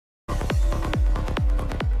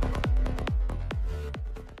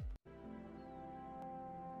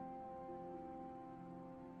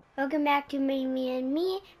Welcome back to Me and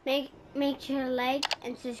Me. Make sure to like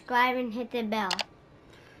and subscribe and hit the bell.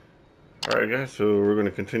 Alright guys, so we're going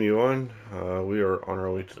to continue on. We are on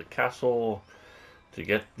our way to the castle to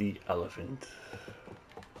get the elephant.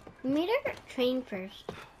 We made our train first.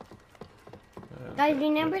 Guys,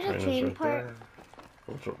 remember the train right part? there.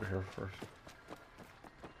 What's over here first?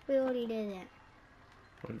 We already did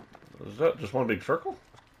that. Is that just one big circle?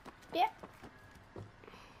 Yeah.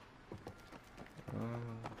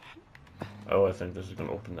 Oh, I think this is going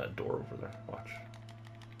to open that door over there. Watch.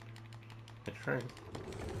 It's train.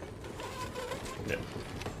 Yeah.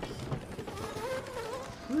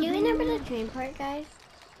 Do you remember the train part, guys?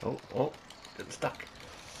 Oh, getting stuck.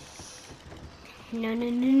 No.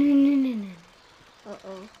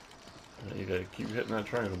 Uh-oh. You gotta keep hitting that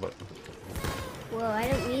triangle button. Whoa, I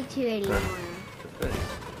don't need to anymore.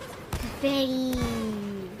 Confetti.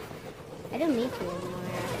 I don't need to anymore.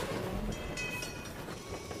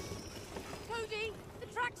 Cody, the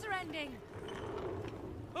tracks are ending.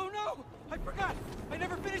 Oh no! I forgot! I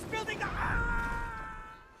never finished building the...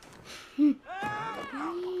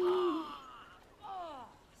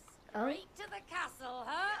 Straight to the castle,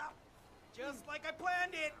 huh? Just like I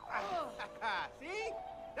planned it. See?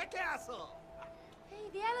 The castle. Hey,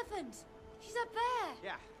 the elephant. She's up there.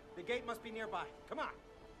 Yeah, the gate must be nearby. Come on.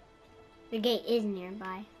 The gate is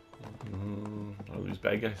nearby. Are these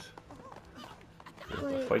bad guys? You have to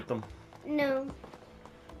Wait. fight them. No.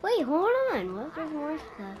 Wait, hold on. What if there's more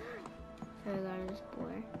stuff? I got this for.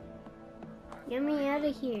 Get me out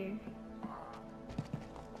of here.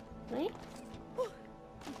 Wait.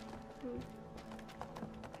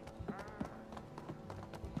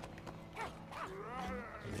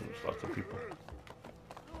 There's lots of people.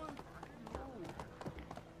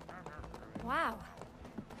 Wow.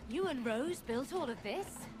 You and Rose built all of this?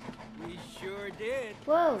 We sure did.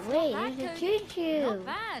 Whoa, wait, Not there's a bad, Cody. choo-choo. Not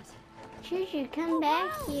bad. Choo-choo, come Oh,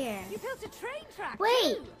 back wow. here. You built a train track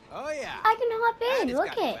Wait. too. Oh yeah. I can hop And in. it's Look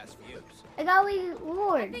got the it. best views. I got I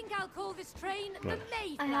reward. think I'll call this train the Nice.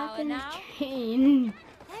 I hopped Mayflower in this now. train.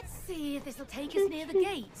 Let's see if this'll take us near the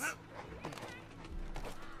gate.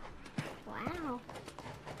 Wow.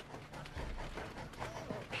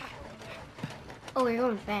 Oh, we're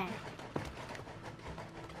going fast.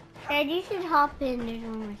 Dad, you should hop in. There's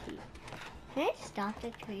one more seat. Can I stop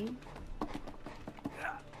the train?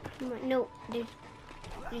 Come on. No, there's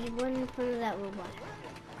one in front of that robot.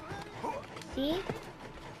 See?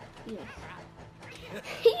 Yes.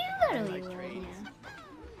 You got a reward now.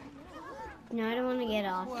 No, I don't want to get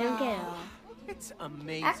off. Don't get off. It's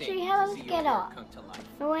amazing. Actually, how to about see we your get work off? come to life.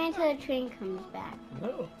 We'll wait until the train comes back.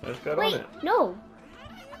 No, I just got on Wait, it. no.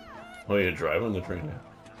 Oh, you're driving the train now.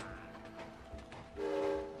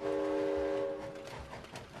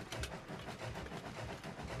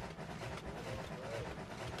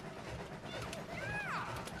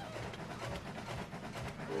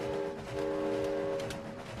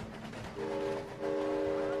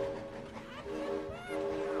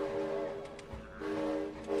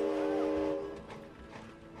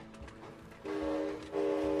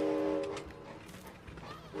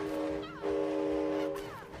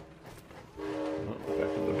 Oh,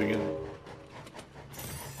 back to the beginning.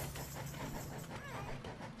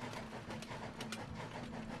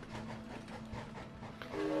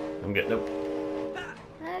 I'm getting up.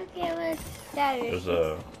 Okay, let's start. There's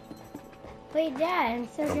a... Wait, Dad, I'm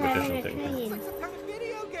still driving a competition thing. It's train. like some kind of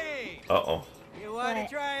video game. Uh-oh. You want What?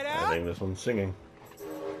 to try it I out? think this one's singing.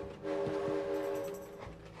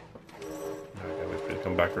 Okay, wait for it to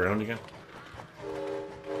come back around again.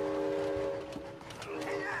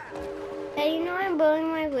 Dad, you know I'm blowing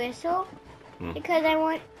my whistle? Hmm. Because I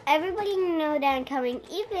want everybody to know that I'm coming.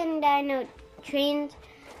 Even that I know trains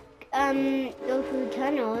go through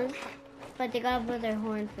tunnels, but they gotta blow their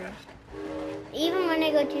horn first. Even when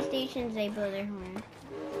they go to stations, they blow their horn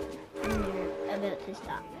when they're about to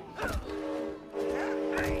stop.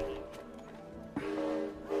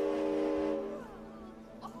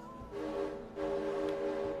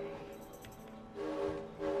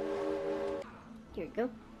 Here we go.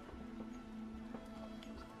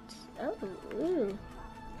 Oh, ooh.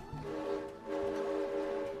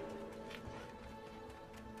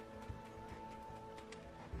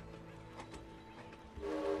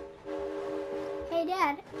 Hey,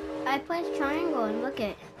 Dad, I pressed triangle and look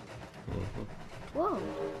it. Whoa.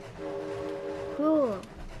 Cool.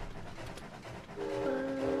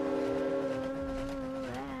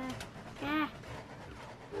 Ah.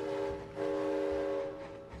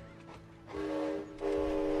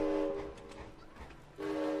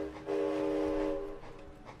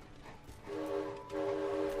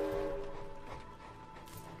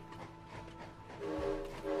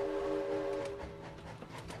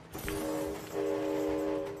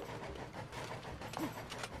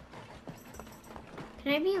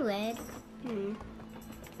 Can I be led?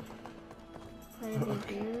 What do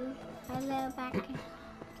we do? Hello, back.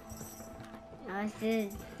 Oh,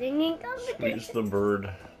 this is singing competition. Squeeze the bird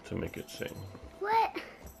to make it sing. What?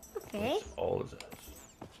 Okay. That's all it is.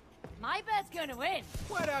 My bird's gonna win.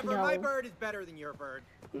 Whatever, No. my bird is better than your bird.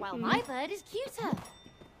 Well, my bird is cuter.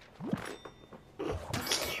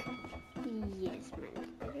 Yes, my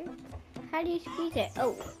better. How do you squeeze it?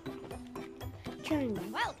 Oh. Triangle.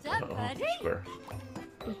 Well done, Uh-oh, birdie. square.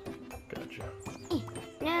 Gotcha.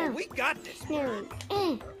 No. We got this. No.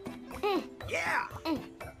 Yeah.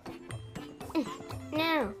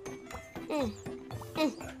 No.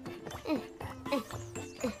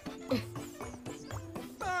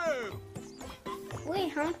 Boom.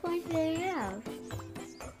 Wait, how many points do they have?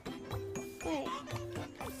 Wait.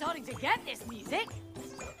 I'm starting to get this music.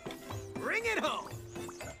 Bring it home.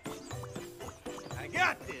 I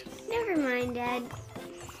got this. Never mind, Dad.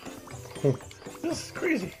 This is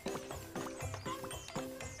crazy.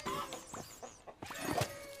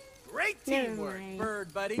 Great Never teamwork, mind.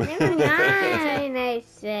 bird buddy. Never mind, I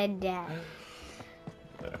said that.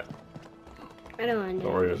 I don't want to.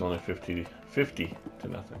 Don't worry, it was only 50 to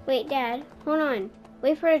nothing. Wait, Dad, hold on.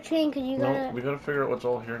 Wait for the train, cause you No, gotta. we gotta figure out what's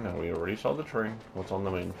all here now. We already saw the train. What's on the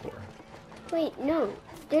main floor? Wait, no.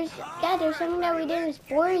 Dad, there's something that we didn't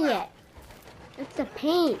explore yet. It's the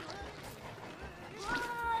paint.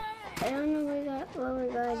 I don't know what we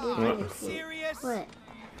gotta do What? to the paint. Serious? What?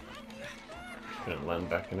 Gonna land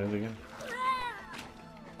back in it again?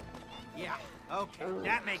 Yeah. Okay,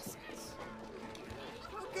 that makes sense.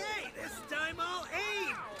 Okay, this time I'll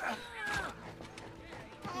aim.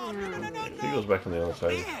 Oh, no. If he goes back on the other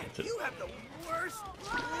side, Man, that's it. you have the worst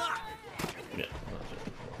luck. Yeah, that's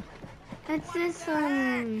it. That's this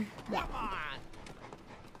one. Yeah. Come on.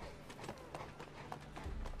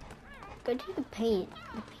 Go to the paint.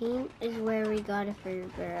 The paint is where we gotta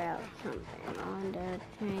figure out something on the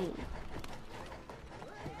train.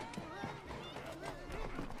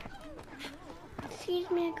 Excuse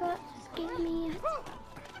me, excuse me.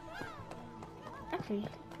 Actually,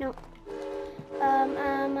 no.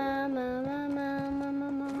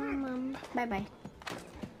 Bye bye.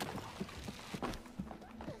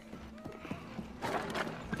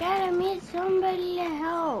 Dad, I need somebody to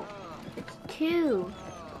help. It's two.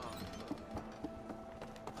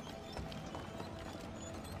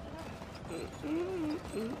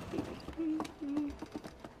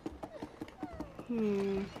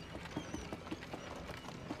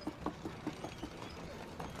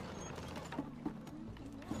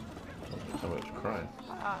 Somebody's crying.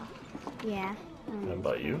 Yeah. How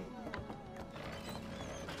about you?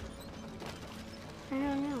 I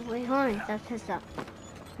don't know. Wait, hold on. That's his up.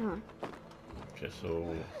 Hold on. Okay,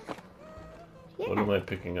 so Yeah. what am I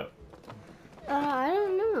picking up? I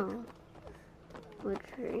don't know. What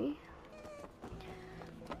tree?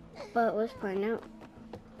 But let's find out.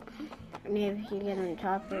 Maybe if you get on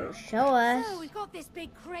top, it'll show us. So we've got this big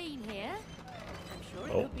crane here. I'm sure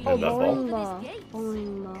it Oh, could be and that useful ball? Bowling for ball. this gate.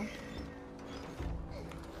 Bowling ball.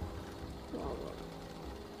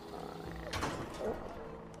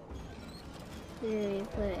 Where do you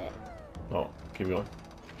put it? No, keep going.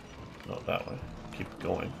 No, that way. Keep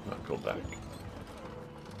going, not go back.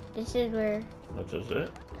 This is where, That's just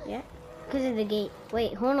it? yeah, because of the gate.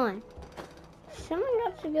 Wait, hold on. Someone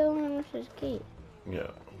got to go on this gate. Yeah.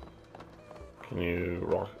 Can you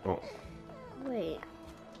rock? Oh, Wait.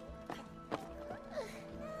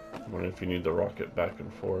 I wonder if you need to rock it back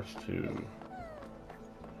and forth to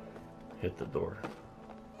hit the door.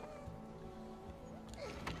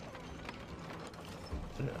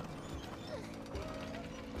 Yeah.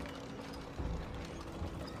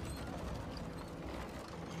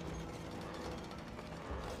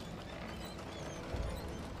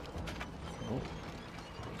 Oh,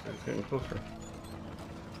 it's getting closer.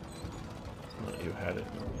 No, you had it.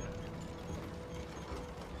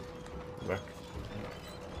 Back.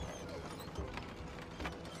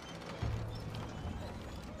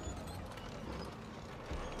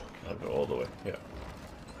 I'll go all the way. Yeah.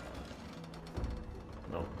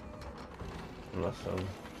 No. Unless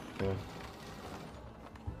yeah.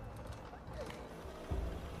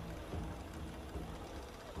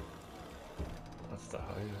 That's the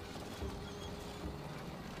highest.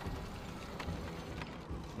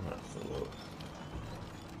 And that's the lowest.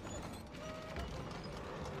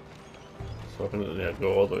 So I can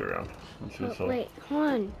go all the way around. And see, so, Wait, hold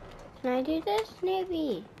on. Can I do this?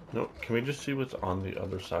 Maybe. no, can we just see what's on the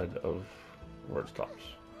other side of where it stops?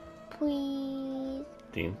 Please.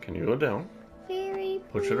 Dean, can you go down? Very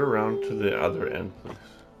Push it around to the other end, please.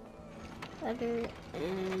 Other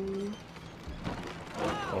end.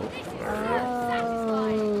 Oh, there we go. Oh.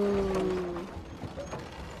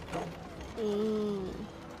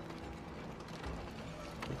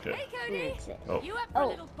 Okay. Hey, Cody. That's it. Oh. You up for a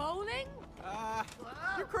little bowling?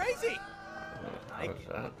 You're crazy. How's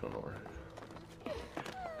that gonna work?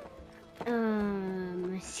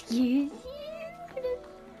 Excuse you?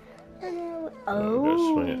 Just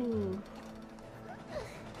swing it.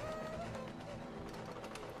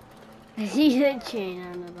 I see the chain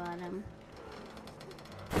on the bottom.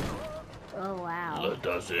 Oh wow. Let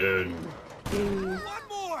us in. One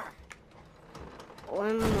more.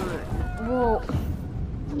 One more. Whoa.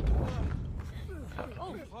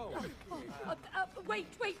 Wait.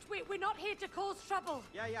 We're not here to cause trouble.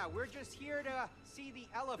 Yeah. We're just here to see the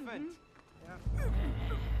elephant.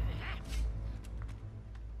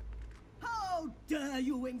 How dare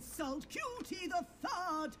you insult Cutie the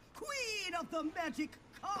Third, Queen of the Magic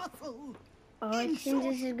Castle? Oh, it seems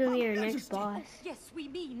this is gonna be our next boss. Yes, we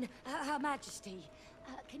mean Her Majesty.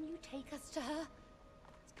 Can you take us to her?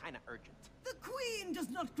 It's kind of urgent. The Queen does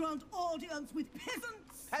not grant audience with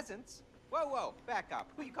peasants. Peasants? Whoa, back up.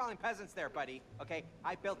 Who you calling peasants there, buddy? Okay,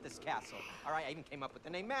 I built this castle. All right, I even came up with the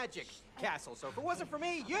name Magic Castle. So if it wasn't for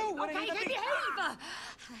me, you wouldn't Okay, even be... behave!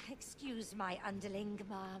 Excuse my underling,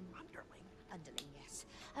 ma'am. Underling, yes.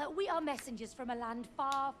 We are messengers from a land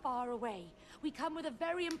far, far away. We come with a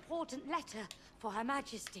very important letter for Her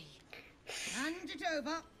Majesty. Hand it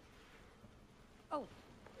over. Oh,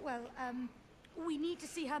 well, we need to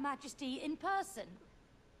see Her Majesty in person.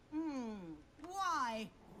 Why?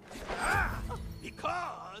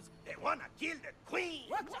 Because they want to kill the queen.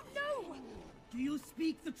 What? No! Do you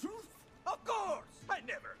speak the truth? Of course, I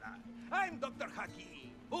never lie. I'm Dr. Haki,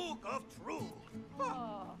 Book of Truth.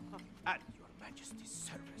 At your Majesty's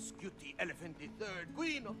service, Cutie Elephant III,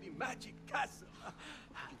 Queen of the Magic Castle.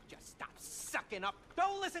 You just stop sucking up.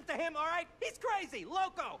 Don't listen to him, all right? He's crazy,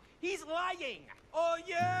 loco. He's lying. Oh,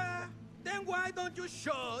 yeah? Then why don't you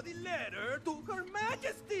show the letter to Her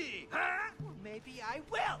Majesty? Huh? Well, maybe I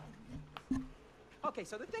will. Okay,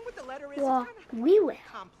 so the thing with the letter is Well, kinda we will.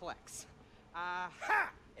 complex.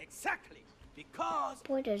 Aha! Exactly. Because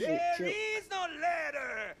What does it there do? is no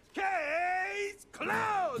letter. Case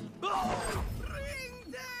closed. Oh,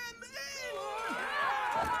 Bring them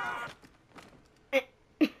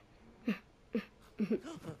in!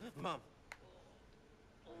 Mom.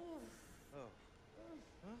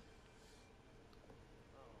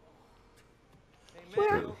 Hey,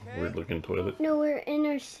 man, you okay? Weird looking toilet. No, we're in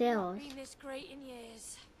our cells. Been this great in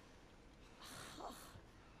years.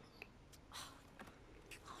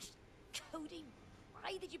 Gosh, Cody,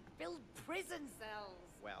 why did you build prison cells?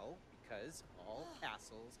 Well, because all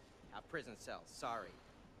castles have prison cells. Sorry.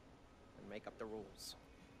 And make up the rules.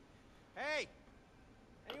 Hey!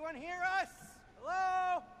 Anyone hear us?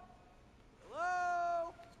 Hello?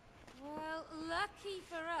 Hello? Well, lucky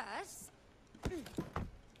for us,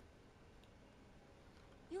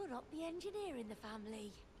 you're not the engineer in the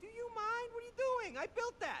family. Do you mind? What are you doing? I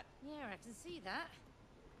built that. Yeah, I can see that.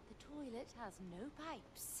 The toilet has no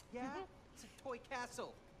pipes. Yeah? It's a toy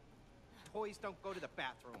castle. Toys don't go to the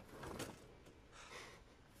bathroom.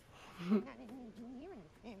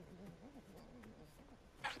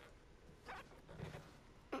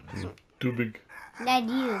 Too big. That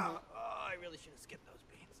you. Oh, I really should have skipped those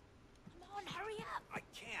beans. Come on, hurry up. I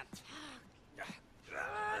can't.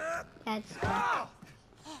 That's Oh!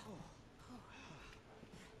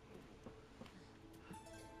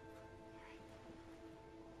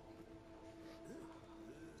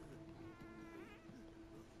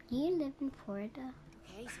 Do you live in Florida?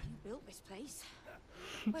 Okay, so you built this place.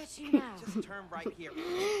 Where to now? Just turn right here.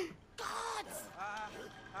 God!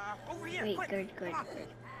 Over here, Wait, quick. good. Come on.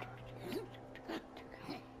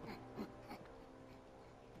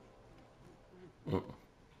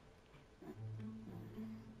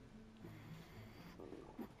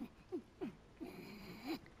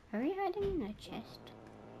 Are we hiding in a chest?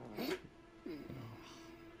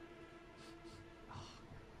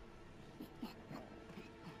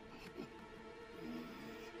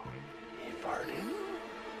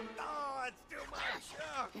 Oh, it's too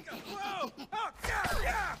much. Oh, whoa. Oh, God,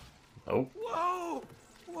 yeah. Oh. Whoa.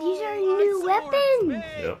 These are Whoa, new swords. weapons.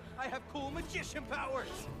 Hey, Yep. I have cool magician powers.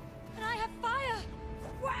 And I have fire!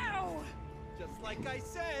 Wow! Just like I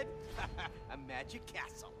said, a magic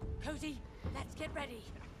castle. Cody, let's get ready.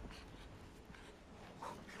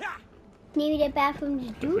 Ha! Maybe the bathrooms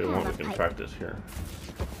If do we want, have we a can pipe. practice here.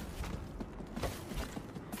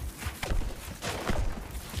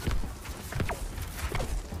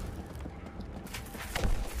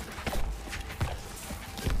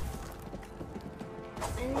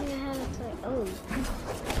 I don't know how to play. Oh,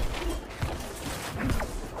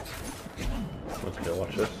 Let's go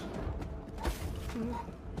watch this.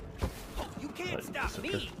 You can't Like, stop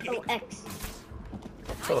me. oh, X.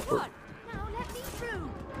 teleport. Now let me through.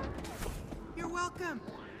 You're welcome.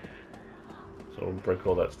 So we'll break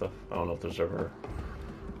all that stuff. I don't know if there's ever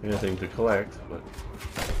anything to collect, but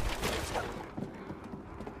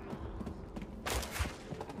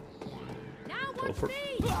Now watch teleport.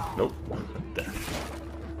 me. Nope. Dash.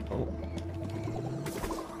 Oh.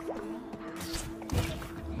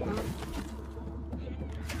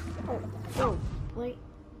 Oh, wait.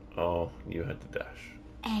 Oh, you had to dash.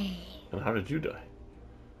 Hey, And how did you die?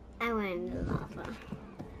 I went into the lava.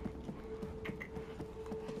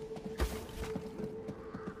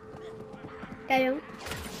 I don't.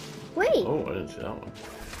 Wait. Oh, I didn't see that one.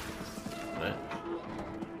 Nice.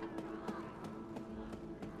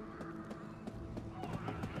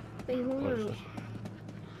 Wait, hold What is on. this?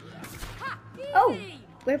 Ha, Oh. easy.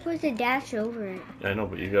 We're supposed to dash over it. Yeah, I know,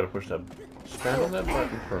 but you gotta push that. Stand on that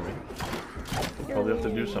button for me. You probably have to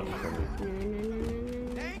do something for me. No, no, no, no,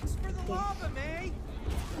 no, no. Thanks for the lava, May.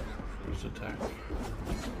 Use attack.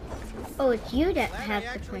 Oh, it's you that Glad I has to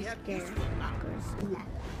actually push have there. useful powers. Left.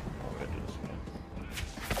 Oh, I do this again.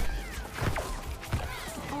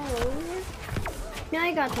 Oh. No,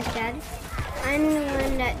 I got this, Dad. I'm the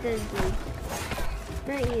one that does this.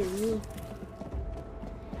 Not you, me.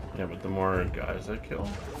 Yeah, but the more guys I kill,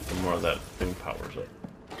 the more that thing powers up.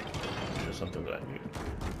 Which is something that I need.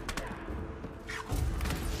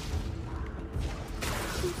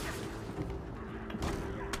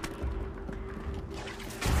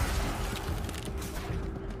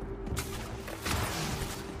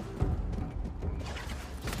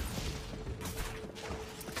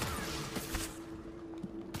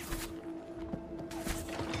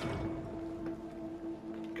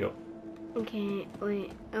 Go. Okay,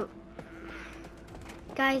 wait. Oh.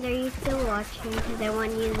 Guys, are you still watching? Because I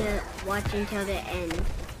want you to watch until the end.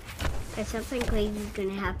 Because something crazy is going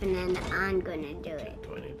to happen and I'm going to do it.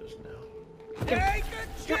 Do I need this now? Take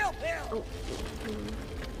a chill pill. Oh.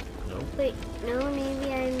 No? Wait, no,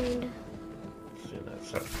 maybe I need... See, that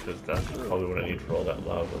sucks, because that's probably what I need for all that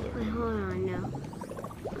lava Wait, there. hold on, no.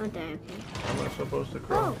 Oh, there, okay. How am I supposed to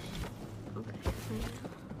cross? Okay.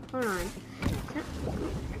 Hold on.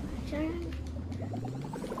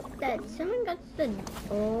 Someone got the...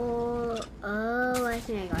 Oh, I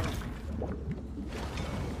think I got it.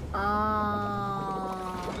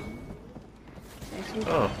 Oh.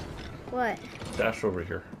 Oh, What? dash over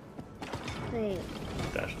here. Wait,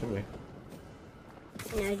 Dash to me.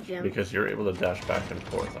 no jump. Because you're able to dash back and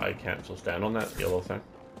forth. I can't, so stand on that yellow thing.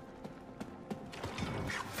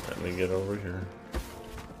 Let me get over here.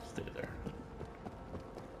 Stay there.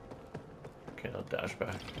 Okay, I'll dash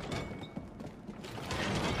back.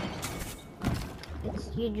 It's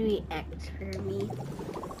usually X for me.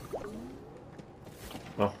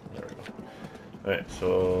 Oh, there we go. Alright,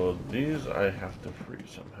 so these I have to free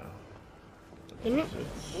somehow. Didn't it? Is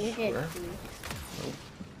it You did. square? Nope.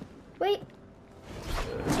 Wait.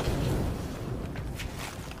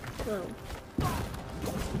 Whoa.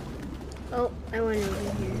 Oh, I went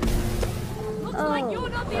over here. Looks Oh. like you're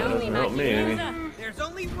not the only Not magic me, Amy. user. There's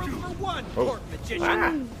only room for one, Oh. court magician.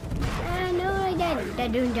 Ah! No, I died. I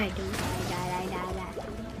don't die. I died.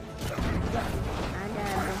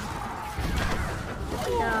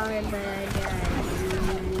 Sorry, but I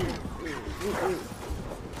died.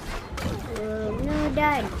 No, I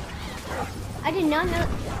died. I did not know.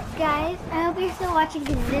 Guys, I hope you're still watching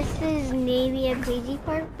because this is maybe a crazy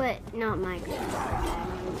part, but not my crazy part.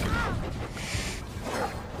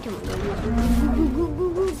 Come on.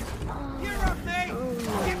 You're up, May.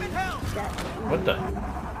 Give it hell. What the?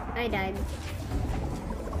 I died.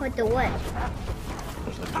 What the what?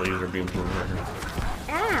 There's like laser beams over here.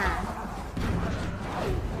 Ah!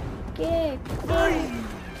 Get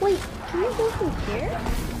Wait, can we go from here?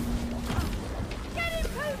 Get it,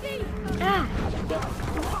 Cody! Ah!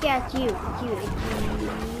 Yeah, it's you. Yeah.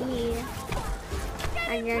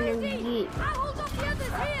 I'm gonna get. I'll hold off the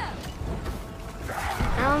others here!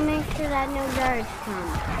 I'll make sure that no guards come.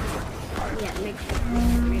 Yeah, make sure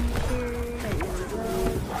that no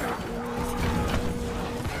guards come.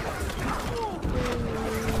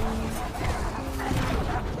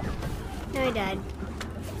 No, I died.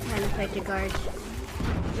 Trying to fight the guards.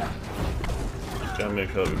 Just gotta make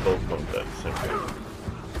sure that we both don't die at the same time.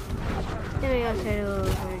 Then we gotta start all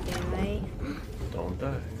over again, right? Don't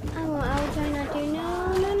die. Oh, I'll try not to. No.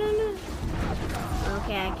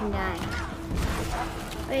 Okay, I can die.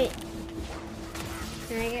 Wait.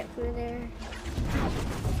 Can I get through there?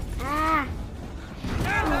 Ah!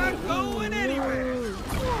 I'm not going anywhere.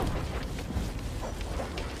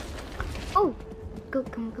 Oh! Go.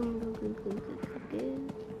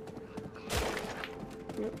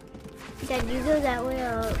 Nope. Dad, you go that way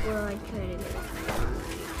or will I try to go?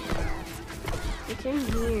 It's in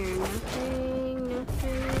here.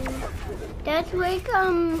 Nothing. That's like,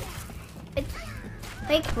 it's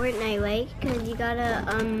like Fortnite, right? Because you gotta,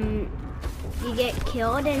 you get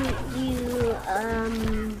killed and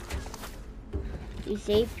you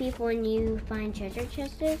save people and you find treasure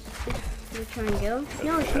chests. Which one, Joe?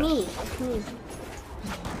 No, it's me. It's me.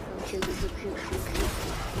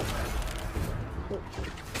 Oh,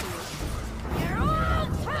 shoot. You're all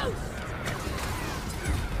toast!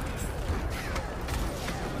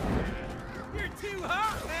 You're too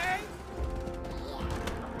hot, man!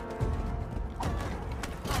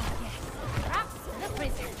 Traps for the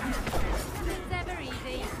prison. It's never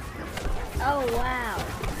easy. Oh, wow.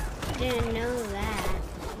 Didn't know that.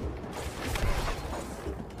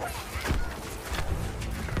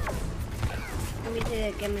 Let me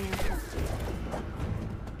get my hands up.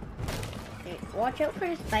 Okay, watch out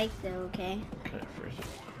for spikes though, okay? Okay, freeze it.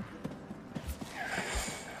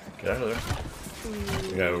 Get out of there.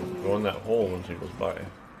 You gotta go in that hole once he goes by.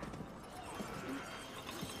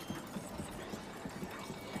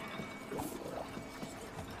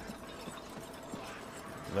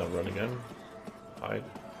 Now run again. Hide.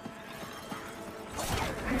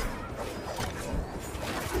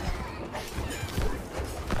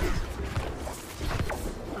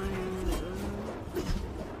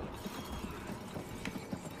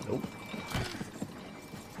 Nope.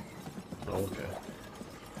 Okay.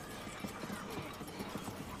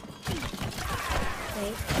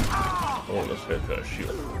 Wait. Oh, this guy's got a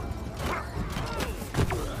shield.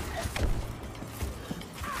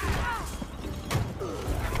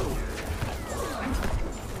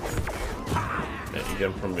 Yeah, you get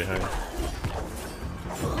him from behind.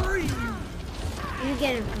 You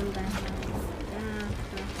get him from behind.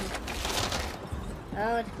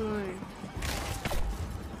 Oh, it's more.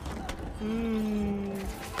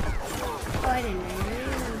 Oh, I didn't know.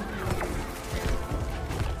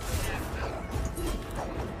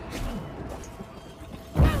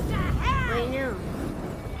 Wait, no.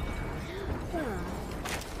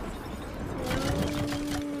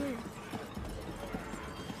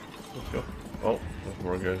 Let's go. Oh, there's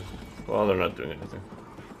more guys. Well, they're not doing anything.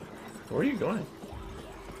 Where are you going?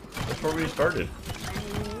 That's where we started. I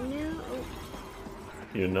know.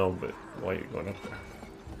 You know, but why are you going up there?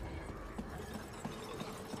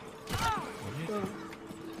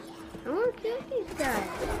 I want to kill these guys.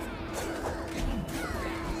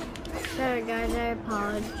 Sorry guys, I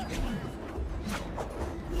apologize.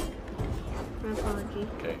 My apologies.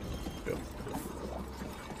 Okay, go.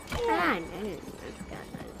 Ah, I didn't.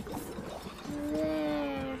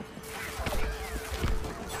 There.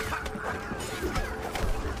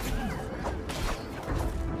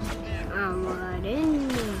 I'm right in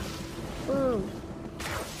there. Boom.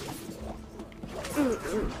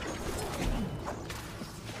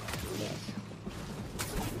 Yes.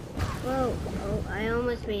 Whoa. Oh, I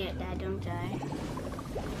almost made it. Dad, don't die.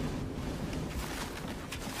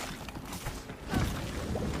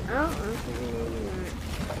 Oh, okay.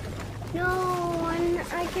 No,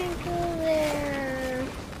 I can't go there.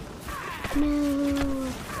 No.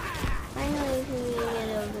 I know you can get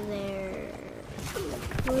over there.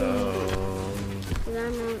 Because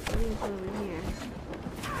I'm not over here.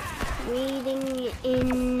 Waiting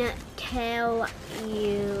until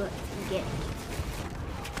you get.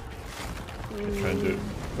 Try and do it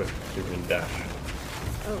quick so you can dash.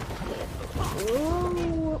 Okay.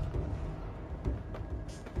 Oh.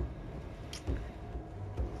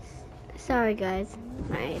 Sorry, guys.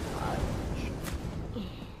 My apologies.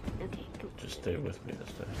 Okay, come. Just stay with me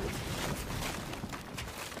this time.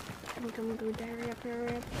 Come,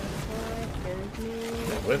 hurry up. Stay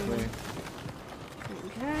with me. I'm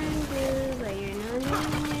trying to, but you're not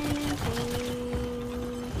doing anything.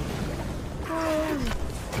 Oh.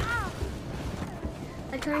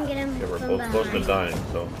 I try and get him Okay, we're from both behind. close to dying,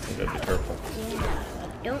 so you gotta be careful.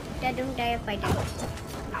 Yeah. Don't die if I die.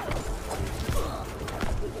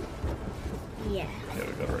 Yeah. Okay,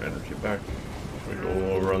 we got our energy back. Should we go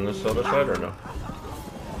over on this other side or no?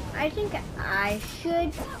 I think I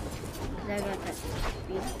should. Because I got that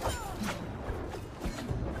speed.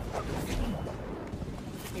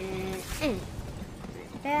 And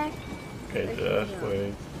back. Okay, just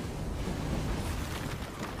wait.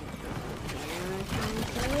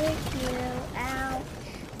 Ouch.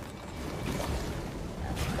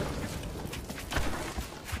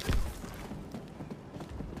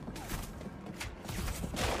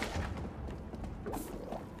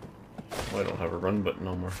 I don't have a run button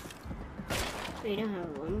no more. We don't have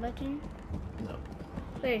a run button? No.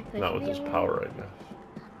 Where's Not with this power, I guess.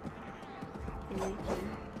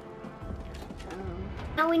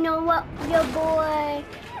 Now we know what your boy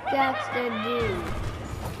That's the dude.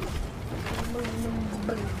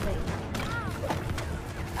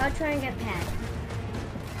 I'll try and get past.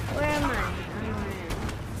 Where am I?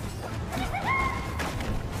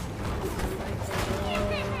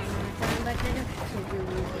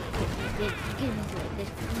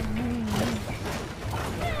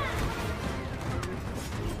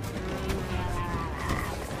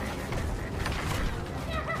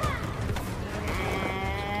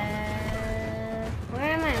 Where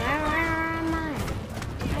am I?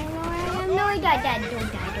 No, he died.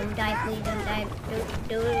 Don't die, please. Don't die.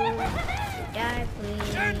 Don't die,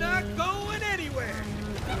 please. You're not going anywhere.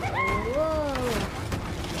 Whoa.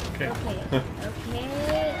 Okay. Okay.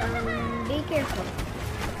 Be careful.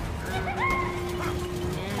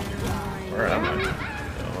 Where am I?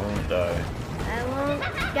 Don't die. I won't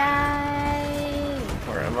die.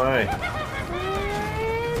 Where am I?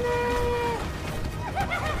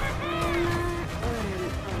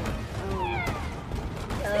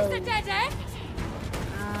 Is the dead end?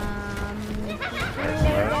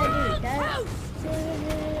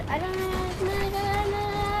 I don't know.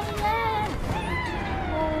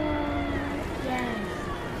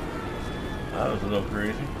 That was a little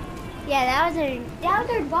crazy. Yeah, that was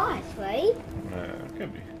our boss, right?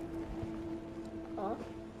 Could be. Oh,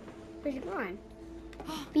 where's it going?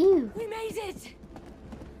 Pew. We made it!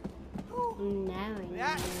 Now we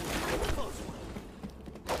That know. was a close one.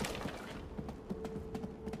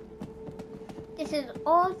 This is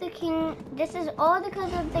all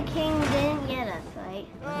because of the king didn't get us, right?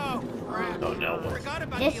 Oh, crap. Oh, no. Forgot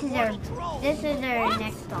about This the is our immortal troll.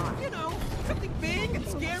 next boss. You know, something big and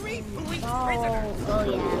scary, police Oh prisoner.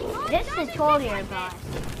 yeah. This is totally our boss.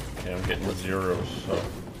 Okay, I'm getting zeros, so.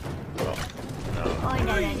 Well, no. Oh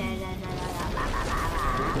no.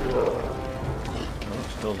 No,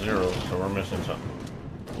 it's still zeros, so we're missing something.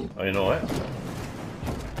 Oh, you know what?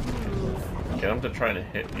 Get him to try to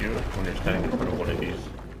hit you when you're standing in front of one of these.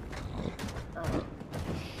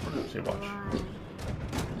 See, watch.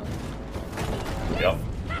 Yep.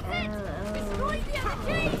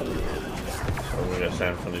 So we gotta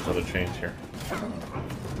stand from these other chains here.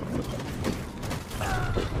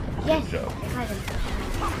 Yes. Good job. I got him.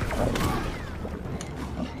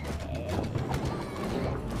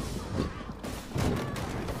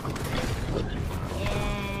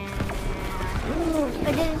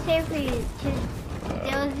 But did it say for you to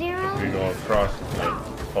zero? We go across and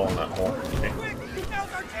fall in that hole. See? Quick,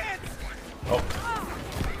 now's our chance. Oh,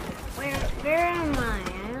 Where am I? I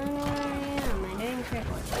don't know where I am. I'm doing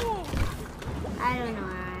triples. I don't know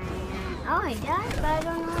where I am. Oh, I died, but I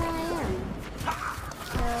don't know where I am.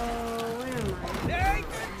 So, where am I? Hey,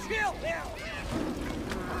 chill now.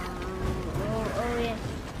 Oh, yes.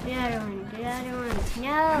 The other one.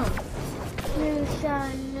 No! You shall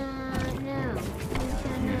not, no.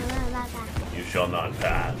 you shall not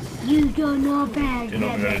pass. You don't know bad. You know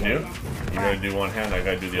what we gotta do? You gotta do one hand, I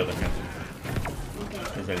gotta do the other hand. Okay.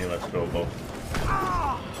 Because then he lets go of both.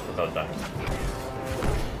 Without dying.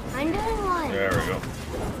 I'm doing one. There we go.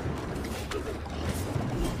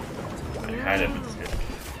 I had it, but it's good.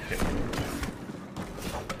 Okay.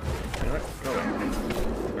 Alright, go away.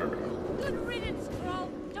 There we go. Good riddance, troll!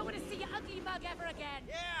 Don't want to see your ugly mug ever again!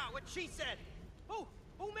 Yeah, what she said. Oh,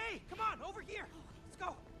 May, come on, over here. Let's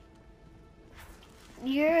go.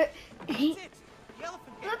 You're... That's it. The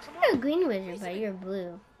elephant head, Looks come like a on. green wizard, but you're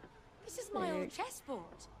blue. This is my old chessboard.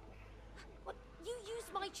 What? You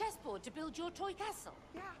used my chessboard to build your toy castle?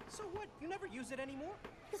 Yeah, so what? You never use it anymore?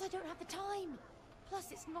 Because I don't have the time.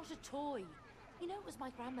 Plus, it's not a toy. You know, it was my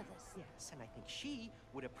grandmother's. Yes, and I think she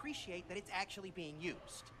would appreciate that it's actually being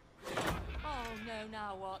used. Oh, no,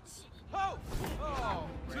 now what? Oh! Oh!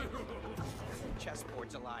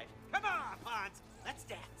 Chessboard's alive. Come on, Pons! Let's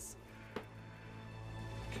dance!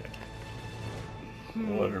 Okay.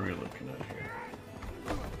 What are we looking at here?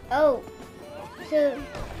 Oh. So,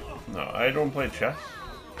 No, I don't play chess,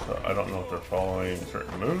 so I don't know if they're following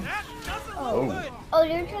certain moves. That doesn't Oh. look good! oh,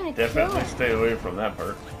 you're trying to kill Definitely us. stay away from that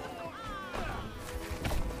part.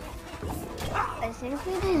 I think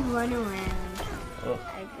we just run around. Oh,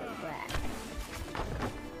 I go black.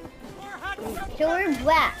 More hot So we're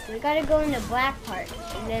black. We gotta go in the black part. We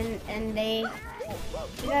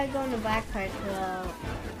gotta go in the black part, so...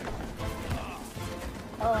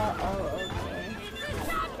 okay.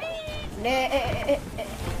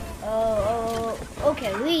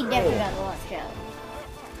 Okay, we definitely gotta watch out.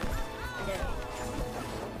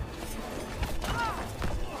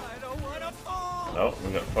 I don't wanna fall! no,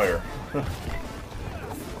 we got fire.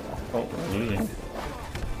 Oh, we're losing.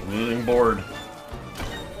 We're losing board. Well,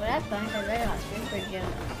 that's fun, because I got super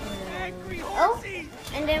jump. Angry Oh, horsey!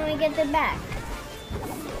 and then we get the back.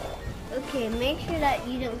 Okay, make sure that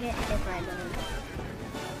you don't get hit by those.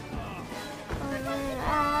 I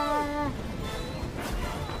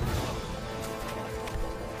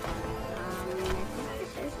think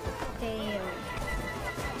this is failed.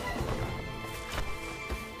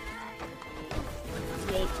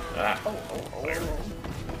 Wait. Ah. Oh.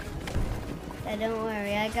 Don't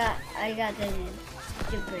worry, I got the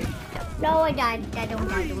super. No, I died. Don't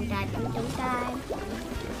die.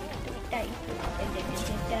 Die.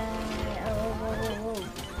 Oh.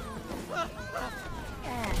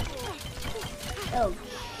 Oh,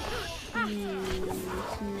 jeez,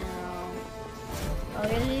 no. Oh,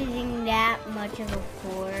 you're losing that much of a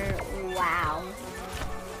fort. Wow.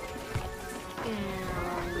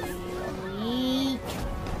 Yeet.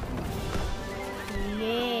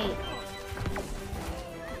 Yay.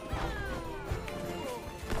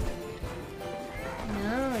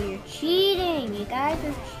 No, you're cheating. You guys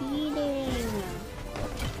are cheating.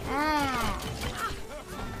 Ah.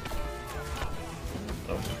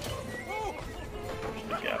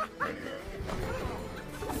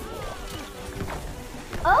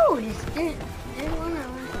 Oh, there's one I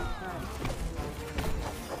want to try.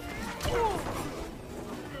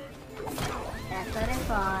 That's what I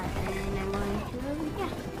thought, and I'm going to,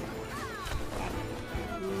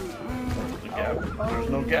 The gap. There's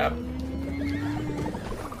no gap.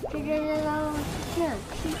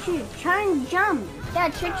 Try and jump. Yeah,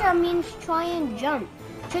 Chicha means try and jump.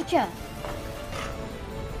 Chicha.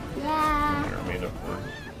 Yeah. You're made up for.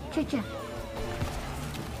 Chicha.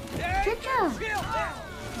 Chicha.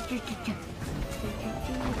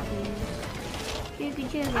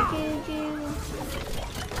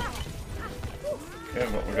 Okay,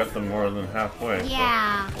 but we got them more than halfway.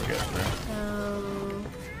 Yeah. So we're getting there. So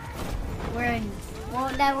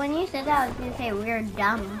well, when you said that, I was gonna say we're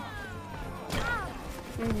dumb.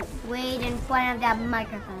 Wait in front of that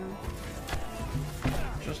microphone.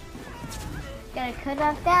 Just. Gotta cut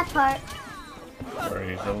off that part. Sorry,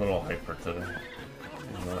 he's a little hyper today.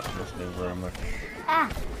 He's not listening very much. Ah,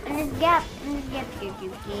 and this gap.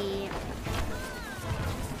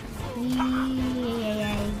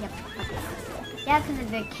 Yeah, because of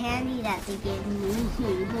the candy that they gave me.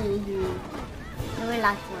 The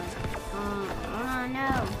last one. Oh no.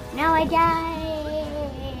 No, I died.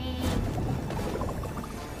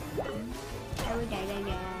 I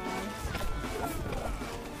died.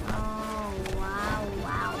 Oh, wow.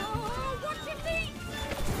 What's your feet?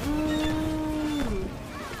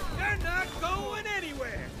 They're not going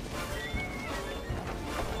anywhere.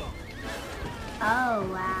 Oh,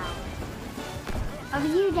 wow. Over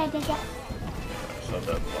you, Dad. I said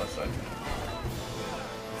that last second.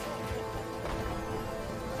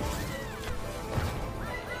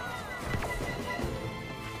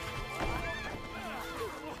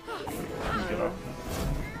 Get off.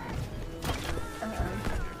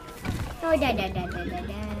 Oh, Dad.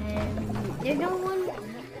 There's no one.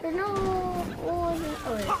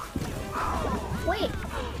 Oh, wait.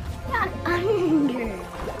 Not under.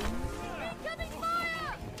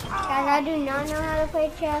 Guys, I do not know how to play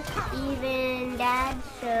chess, even Dad,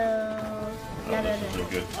 so... No. This is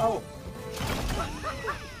good. Oh.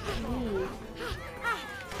 Jeez.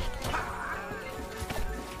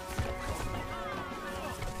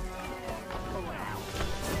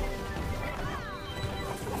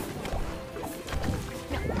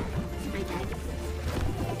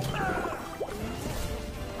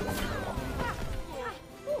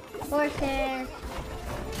 Horses.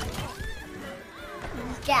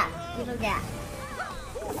 Gap. Little gap.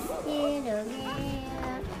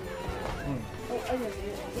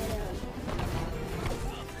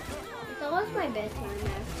 It's almost my bedtime,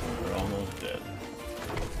 actually. We're almost dead.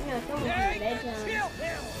 No, it's almost my bedtime.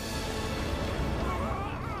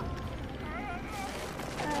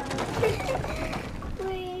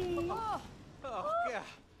 Please. Oh, yeah.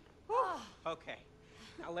 Okay,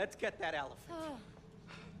 now let's get that elephant.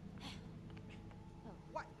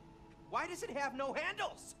 Why does it have no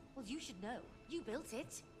handles? Well, you should know. You built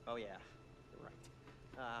it. Oh, yeah, you're right.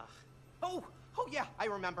 Oh, yeah, I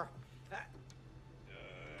remember.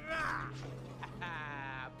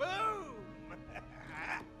 Boom!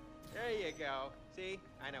 There you go. See?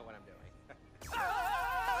 I know what I'm doing.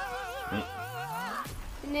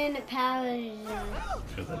 And then the powers.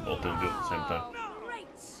 Because they both didn't do it at the same time.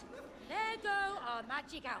 Great. There go our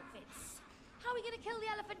magic outfits. How are we going to kill the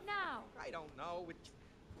elephant now? I don't know.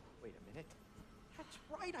 Wait a minute. That's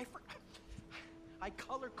right, I forgot. I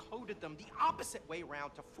color-coded them the opposite way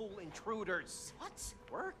around to fool intruders. What?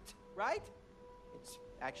 Worked, right? It's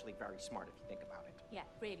actually very smart if you think about it. Yeah,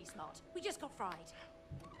 really smart. We just got fried.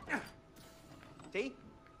 See?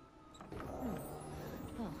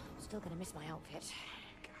 still gonna miss my outfit.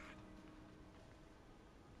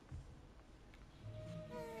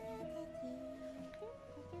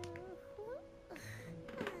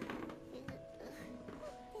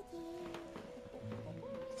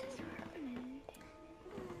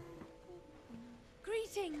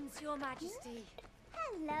 Greetings, Your Majesty.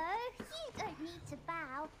 Hello. You don't need to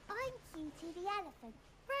bow. I'm Cutie the elephant,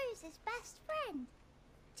 Rose's best friend.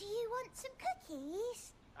 Do you want some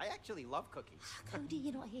cookies? I actually love cookies. Cody,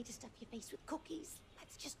 you're not here to stuff your face with cookies.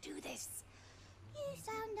 Let's just do this. You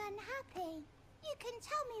sound unhappy. You can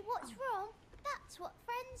tell me what's wrong. That's what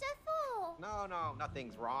friends are for. No,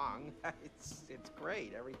 nothing's wrong. It's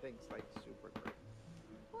great. Everything's like super great.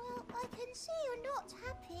 Well, I can see you're not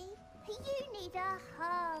happy. You need a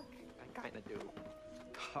hug. I kind of do.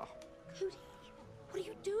 Oh, Cody, what are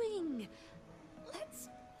you doing? Let's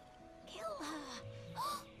kill her.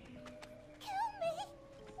 Kill me?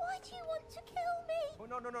 Why do you want to kill me?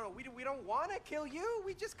 oh no. We don't want to kill you.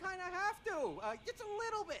 We just kind of have to. Just a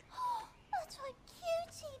little bit. But I'm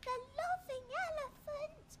Cutie the loving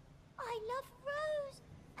elephant. I love Rose,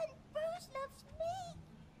 and Rose loves me.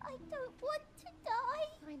 I don't want to die.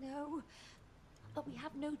 I know, but we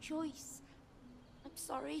have no choice. I'm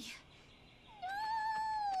sorry.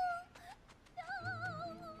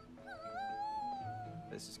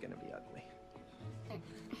 This is gonna be ugly.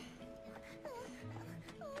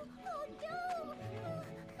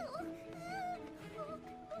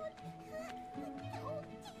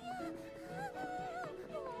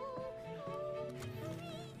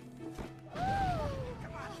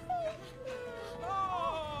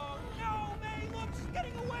 Oh, no, May! Look, she's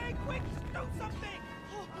getting away! Quick, do something!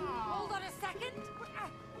 Hold on a second.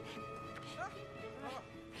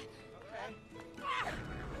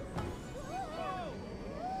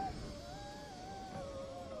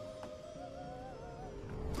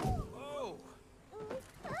 Oh,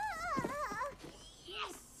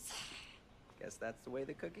 Yes! guess that's the way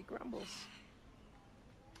the cookie crumbles.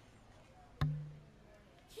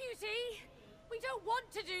 Cutie, we don't want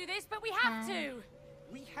to do this, but we have to.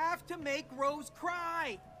 We have to make Rose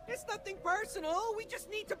cry! It's nothing personal, we just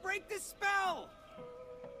need to break this spell!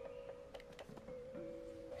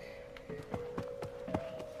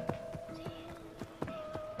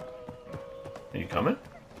 Are you coming?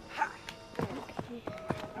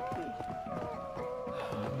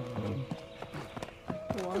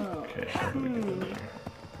 Whoa. Okay. How do we get in there?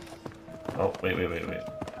 Oh, wait.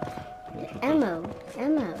 Ammo.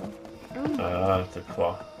 It's a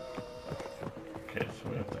claw. Okay, so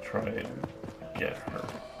we have to try and get her.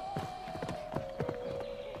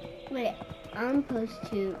 Wait, I'm supposed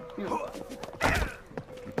to. No.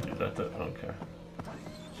 Is that the. Okay.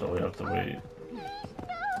 So we have to wait.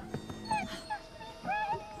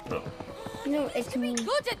 No. No, it's me.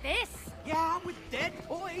 Good at this. Yeah, with dead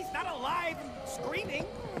toys, not alive and screaming!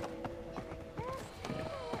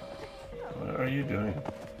 What are you doing?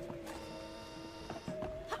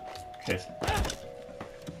 Okay.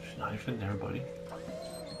 She's not even there, buddy.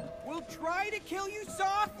 We'll try to kill you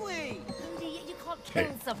softly! Cody, you can't kill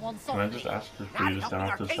Okay. someone Can I softly. just ask her for you to stand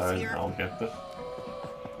off the side and I'll get this?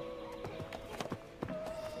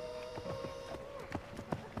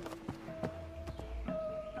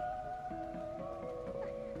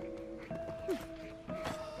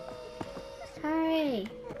 Sorry.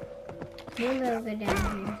 Maybe I'll go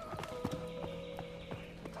down here.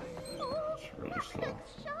 It's really slow.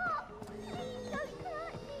 Stop! Please don't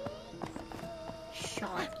hurt me.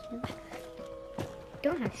 Shot.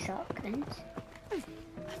 Don't have shotguns.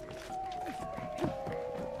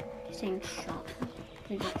 You're saying shot.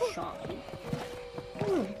 You don't shot me.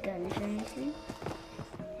 Don't have guns or anything.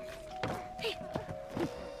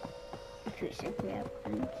 If you simply have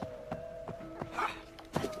guns.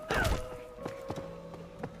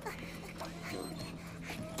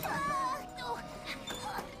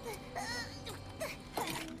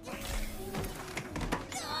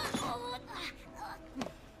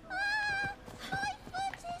 My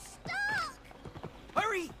foot is stuck!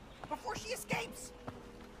 Hurry! Before she escapes!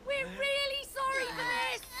 We're really sorry for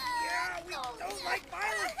this. Yeah, we don't like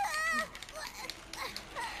violence!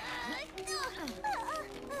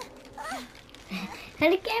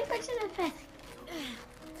 And again, person effect.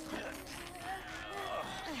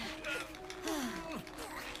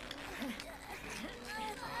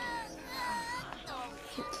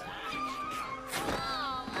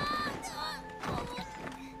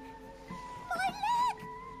 My leg!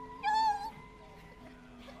 No!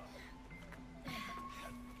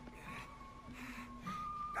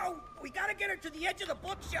 Oh, we gotta get her to the edge of the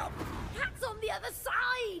bookshelf! Cat's on the other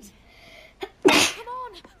side. Come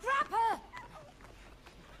on, grab her.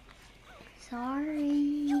 Sorry.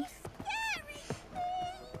 You're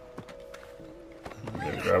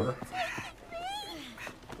Gonna grab her.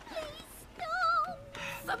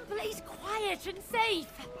 Someplace quiet and safe.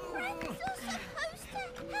 Friends are supposed to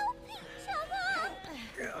help each other.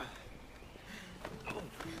 Rose, help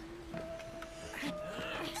me!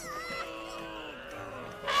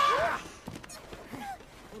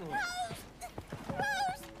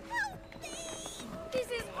 This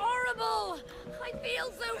is horrible. I feel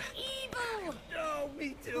so evil. Oh,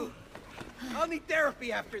 me too. I'll need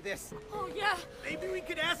therapy after this. Oh, yeah. Maybe we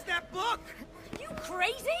could ask that book. You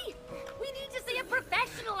crazy? We need to see a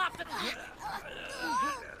professional after that.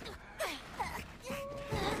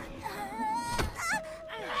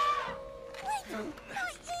 Wait, not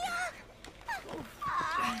here!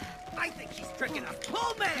 I think she's tricking us.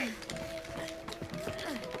 Pull me!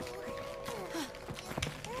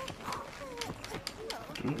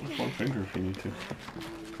 Do it with one finger if you need to.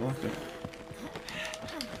 Collect it.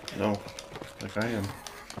 No, like I am.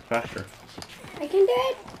 Faster. I can do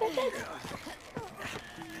it.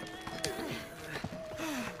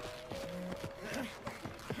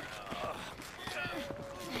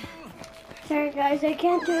 Sorry guys, I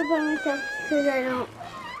can't do it by myself because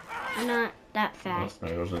I'm not that fast.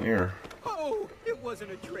 There goes an ear. Oh, it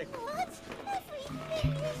wasn't a trick. What?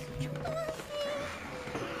 Everything is perfect.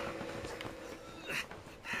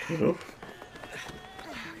 Oop.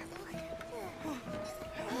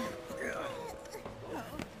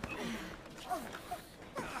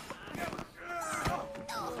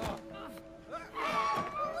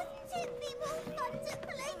 Wouldn't it be more fun to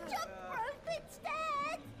play jump rope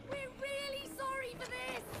instead? We're really sorry for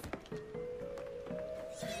this.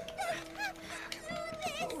 You don't have to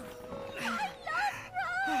do this. I love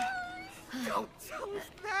Rose. Don't tell us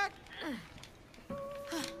that.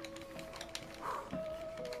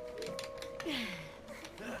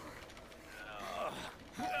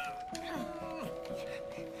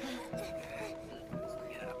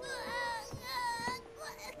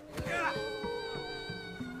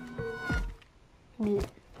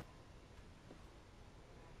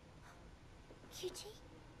 Cutie?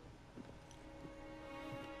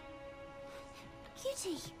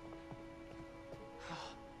 Cutie!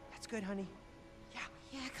 That's good, honey.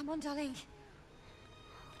 Yeah, come on, darling.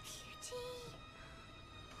 Cutie!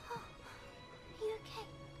 Oh, are you okay?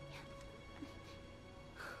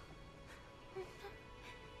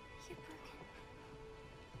 You're broken.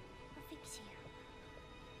 I'll fix you.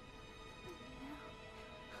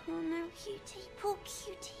 Oh no, Cutie. Poor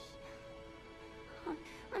Cutie.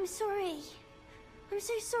 I'm sorry. I'm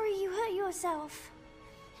so sorry you hurt yourself.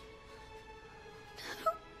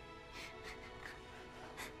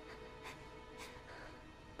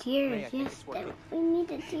 Tears, May I think yes, it's working? we need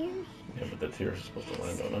the tears. Yeah, but the tears are supposed to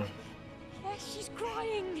land on us. Yes, she's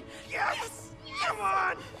crying. Yes! Come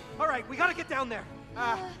on! All right, we gotta get down there.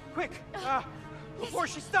 Quick, before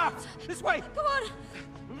she stops. This way. Come on.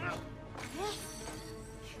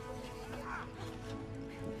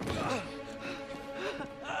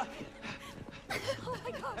 Oh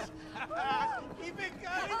my gosh. Keep it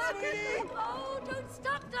going, sweetie. Oh, don't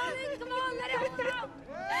stop, darling. Come on, let it all out.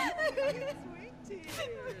 Sweet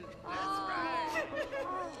tears. Oh.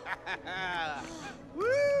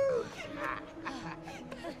 Woo!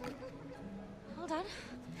 Hold on.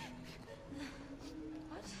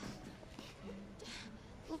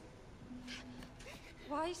 What?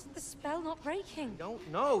 Why is the spell not breaking? Don't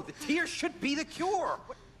know. The tears should be the cure.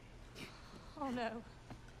 Oh no.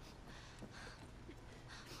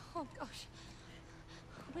 Oh gosh.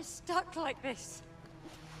 We're stuck like this.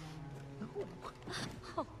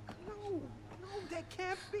 No, that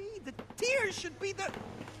can't be. The tears should be the...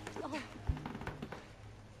 Oh.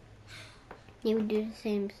 You would do the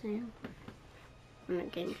same thing. I'm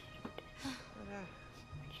not getting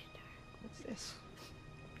What's this?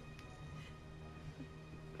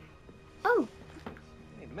 Oh!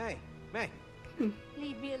 Hey, May.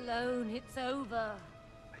 Leave me alone. It's over.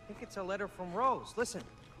 I think it's a letter from Rose. Listen.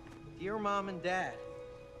 Dear Mom and Dad,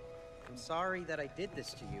 I'm sorry that I did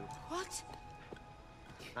this to you. What?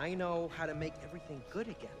 I know how to make everything good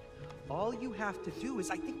again. All you have to do is,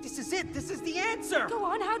 I think this is it. This is the answer. Go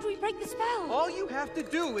on. How do we break the spell? All you have to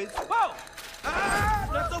do is... Whoa! Ah!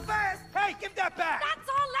 Not so fast! Hey, give that back! That's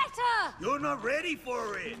our letter. You're not ready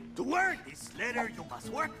for it. To work this letter, you must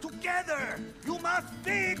work together. You must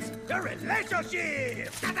fix the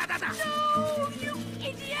relationship. No, you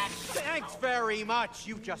idiot! Thanks very much.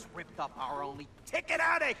 You just ripped up our only ticket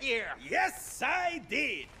out of here. Yes, I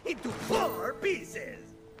did. Into 4 pieces.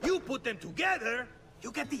 You put them together,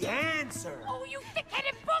 you get the answer. Oh, you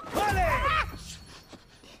thick-headed book! Holly!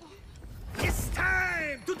 It's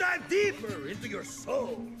time to dive deeper into your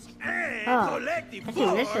souls and collect the I think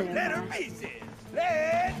this 4 is letter bad. pieces.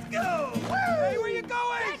 Let's go! Hey, where you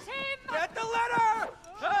going? Get him! Get the letter!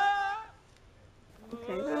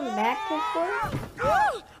 Okay, going back to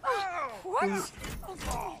school. What?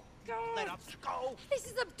 Let us go! This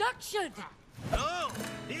is abduction! No,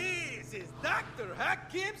 this is Dr.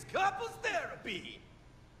 Hakim's couples therapy.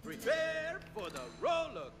 Prepare for the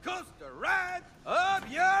roller coaster ride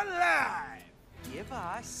of your life. Give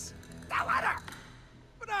us The letter!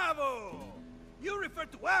 Bravo! You refer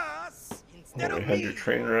to us instead Well, we of had me. your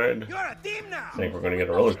train ride. You're a team now. I think we're gonna get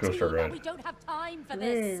a roller coaster We ride. don't have time for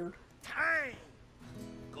this. Ooh. Time.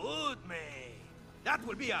 Good, man. That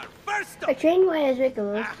will be our first A stop. train ride is like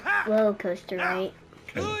a Aha! roller coaster, Now, right?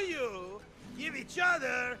 do you give each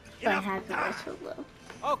other But I enough have to go time? solo.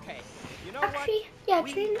 Okay, you know what? Actually, yeah,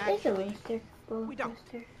 We train is a actually- roller we don't.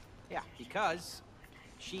 coaster. Yeah, because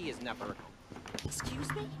she is never. Excuse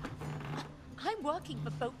me? I'm working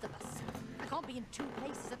for both of us. I can't be in two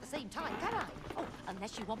places at the same time, can I? Oh,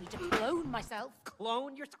 unless you want me to clone myself.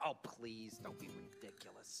 Clone yourself? Oh, please, don't be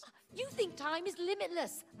ridiculous. You think time is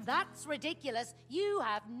limitless. That's ridiculous. You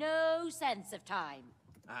have no sense of time.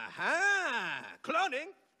 Aha!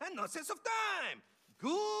 Cloning and no sense of time.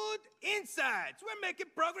 Good insights. We're making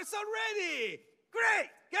progress already. Great.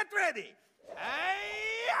 Get ready.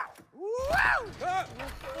 Hey! Woo! Oh, no.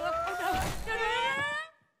 No, no, no.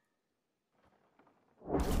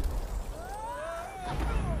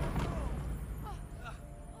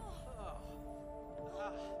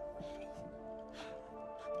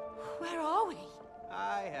 Where are we?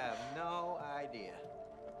 I have no idea.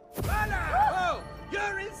 Voila! Oh,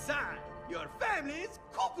 you're inside. Your family's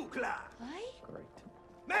cuckoo clock. Right? Great.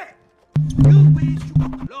 Man, you wish you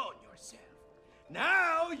could clone yourself.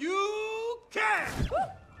 Now you can.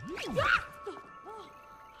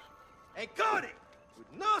 Hey, Cody, with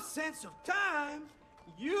no sense of time,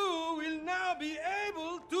 you will now be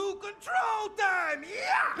able to control time.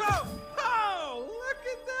 Yeah! Go! Oh, look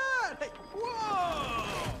at that! Hey,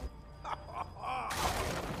 whoa! Ah-ha!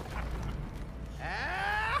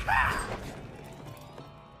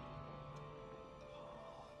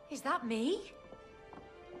 Is that me?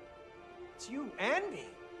 It's you and me.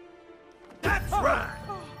 That's right!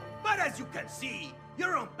 But as you can see,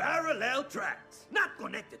 you're on parallel tracks, not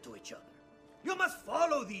connected to each other. You must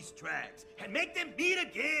follow these tracks and make them meet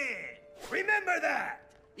again. Remember that!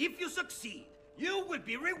 If you succeed, you will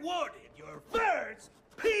be rewarded your first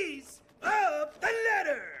piece of the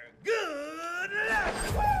letter. Good luck!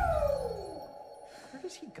 Woo! Where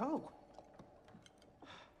does he go?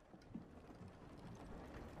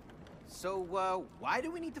 So, why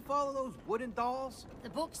do we need to follow those wooden dolls? The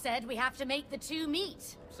book said we have to make the two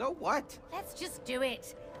meet. So what? Let's just do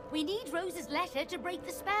it. We need Rose's letter to break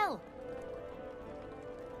the spell.